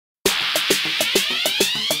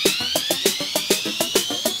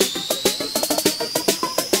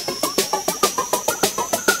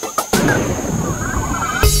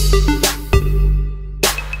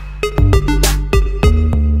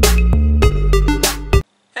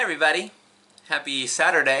everybody. Happy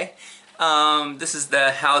Saturday. This is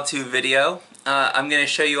the how-to video. I'm going to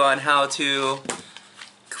show you on how to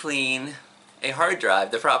clean a hard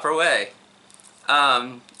drive the proper way.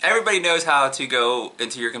 Everybody knows how to go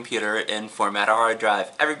into your computer and format a hard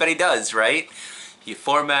drive. Everybody does, right? You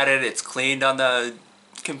format it, it's cleaned on the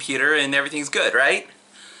computer, and everything's good, right?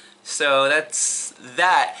 So that's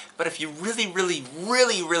that. But if you really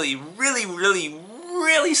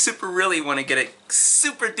want to get it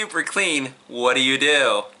super duper clean, what do?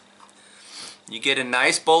 You get a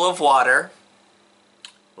nice bowl of water,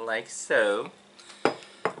 like so.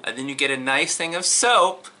 And then you get a nice thing of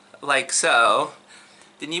soap, like so.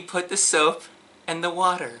 Then you put the soap and the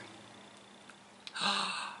water.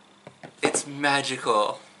 It's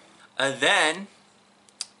magical. And then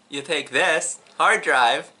you take this hard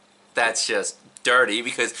drive that's just dirty,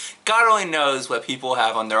 because God only knows what people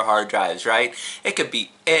have on their hard drives, right? It could be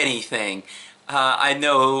anything. I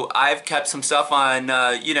know I've kept some stuff on,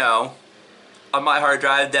 on my hard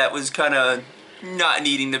drive that was kind of not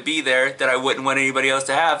needing to be there, that I wouldn't want anybody else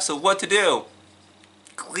to have. So what to do?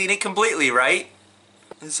 Clean it completely, right?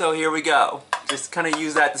 And so here we go. Just kind of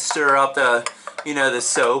use that to stir up the, the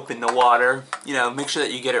soap and the water. Make sure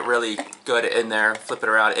that you get it really good in there. Flip it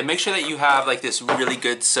around. And make sure that you have like this really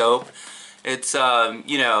good soap. It's,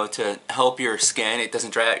 to help your skin. It doesn't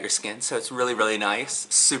dry out your skin. So it's really nice.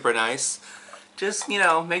 Super nice. Just,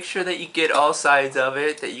 make sure that you get all sides of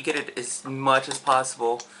it. That you get it as much as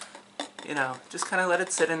possible. Just kind of let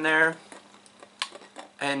it sit in there.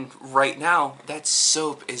 And right now, that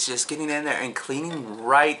soap is just getting in there and cleaning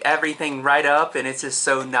everything right up. And it's just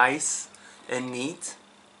so nice and neat.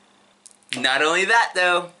 Not only that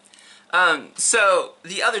though, so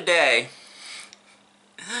the other day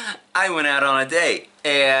I went out on a date,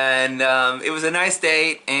 and it was a nice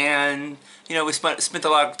date, and we spent a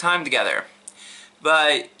lot of time together.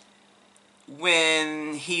 But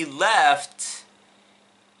when he left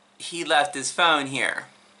his phone here.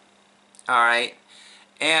 Alright?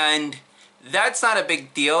 And that's not a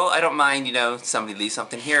big deal. I don't mind, somebody leaves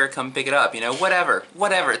something here, come pick it up, whatever.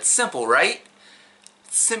 It's simple, right?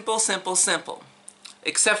 Simple.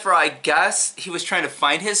 Except for, I guess, he was trying to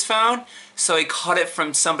find his phone, so he caught it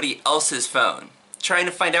from somebody else's phone, trying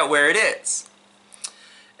to find out where it is.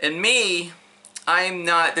 And me, I'm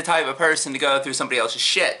not the type of person to go through somebody else's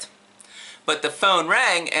shit. But the phone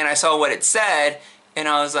rang, and I saw what it said, and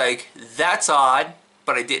I was like, that's odd,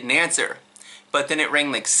 but I didn't answer. But then it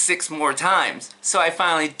rang like 6 more times, so I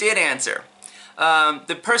finally did answer.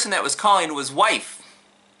 The person that was calling was wife.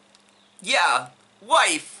 Yeah,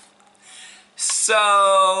 wife.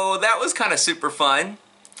 So that was kind of super fun.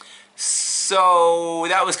 So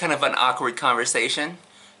that was kind of an awkward conversation.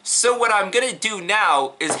 So what I'm gonna do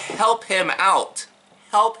now is help him out.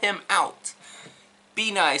 Help him out. Be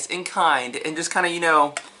nice and kind, and just kind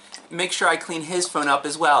of, make sure I clean his phone up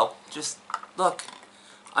as well. Just look,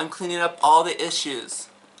 I'm cleaning up all the issues.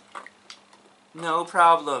 No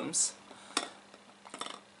problems.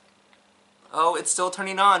 Oh, it's still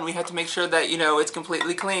turning on. We have to make sure that, it's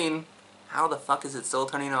completely clean. How the fuck is it still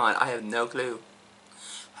turning on? I have no clue.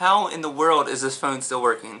 How in the world is this phone still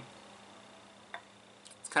working?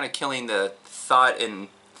 It's kind of killing the thought and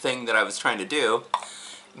thing that I was trying to do.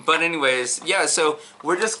 But anyways, yeah, so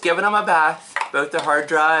we're just giving them a bath. Both the hard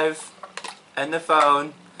drive and the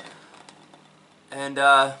phone. And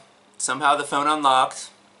somehow the phone unlocked.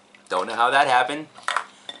 Don't know how that happened.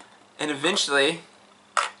 And eventually,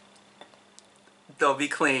 they'll be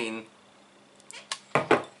clean.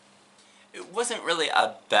 It wasn't really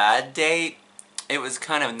a bad date. It was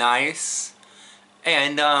kind of nice.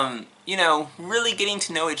 And, really getting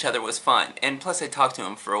to know each other was fun. And plus I talked to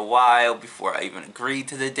him for a while before I even agreed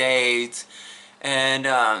to the date. And,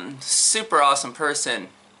 super awesome person.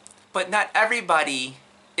 But not everybody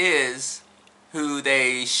is who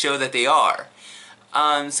they show that they are.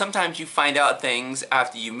 Sometimes you find out things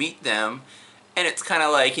after you meet them, and it's kind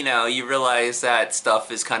of like, you realize that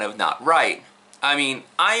stuff is kind of not right. I mean,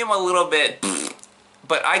 I am a little bit,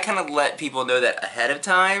 but I kind of let people know that ahead of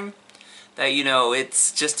time, that,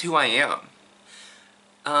 it's just who I am.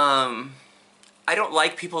 I don't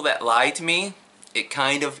like people that lie to me. It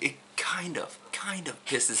kind of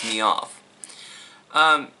pisses me off.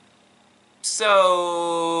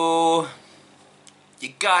 So you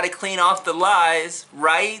gotta clean off the lies,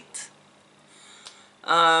 right?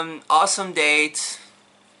 Awesome date.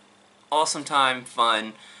 Awesome time,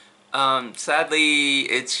 fun. Sadly,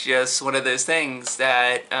 it's just one of those things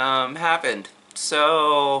that, happened.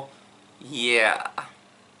 So, yeah.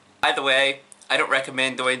 By the way, I don't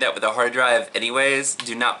recommend doing that with a hard drive anyways.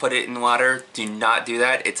 Do not put it in water. Do not do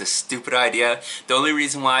that. It's a stupid idea. The only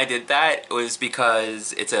reason why I did that was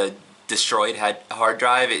because it's a destroyed hard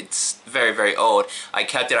drive. It's very, very old. I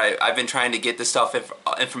kept it. I've been trying to get the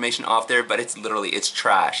information off there, but it's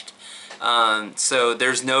trashed. So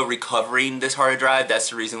there's no recovering this hard drive.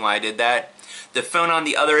 That's the reason why I did that. The phone, on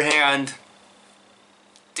the other hand,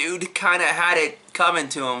 dude kind of had it coming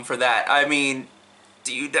to him for that. I mean,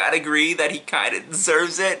 do you not agree that he kind of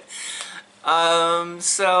deserves it?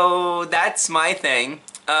 So that's my thing.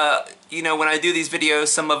 You know, when I do these videos,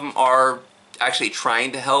 some of them are actually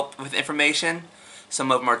trying to help with information.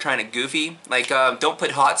 Some of them are trying to goofy. Like, don't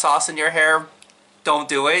put hot sauce in your hair. Don't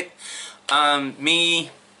do it. Me,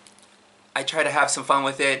 I try to have some fun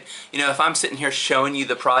with it. You know, if I'm sitting here showing you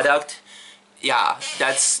the product, yeah,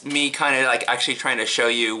 that's me kind of like actually trying to show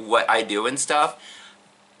you what I do and stuff.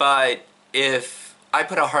 But if I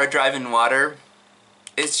put a hard drive in water,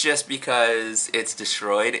 it's just because it's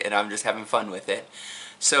destroyed and I'm just having fun with it.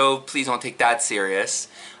 So please don't take that serious.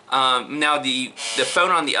 Now the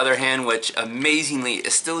phone, on the other hand, which amazingly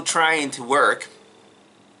is still trying to work.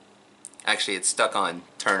 Actually, it's stuck on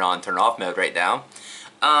turn off mode right now.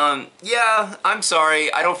 Yeah, I'm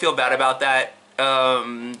sorry. I don't feel bad about that.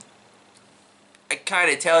 I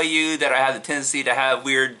kind of tell you that I have the tendency to have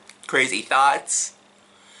weird, crazy thoughts.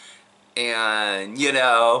 And, you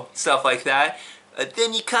know, stuff like that.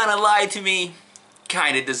 Then you kind of lied to me.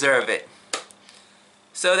 Kind of deserve it.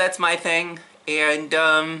 So that's my thing. And,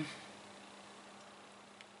 I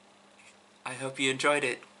hope you enjoyed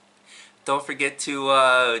it. Don't forget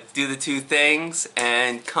to do the 2 things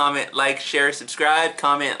and comment, like, share, subscribe.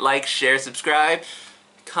 Comment, like, share, subscribe.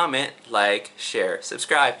 Comment, like, share,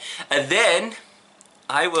 subscribe. And then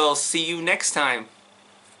I will see you next time.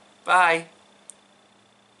 Bye.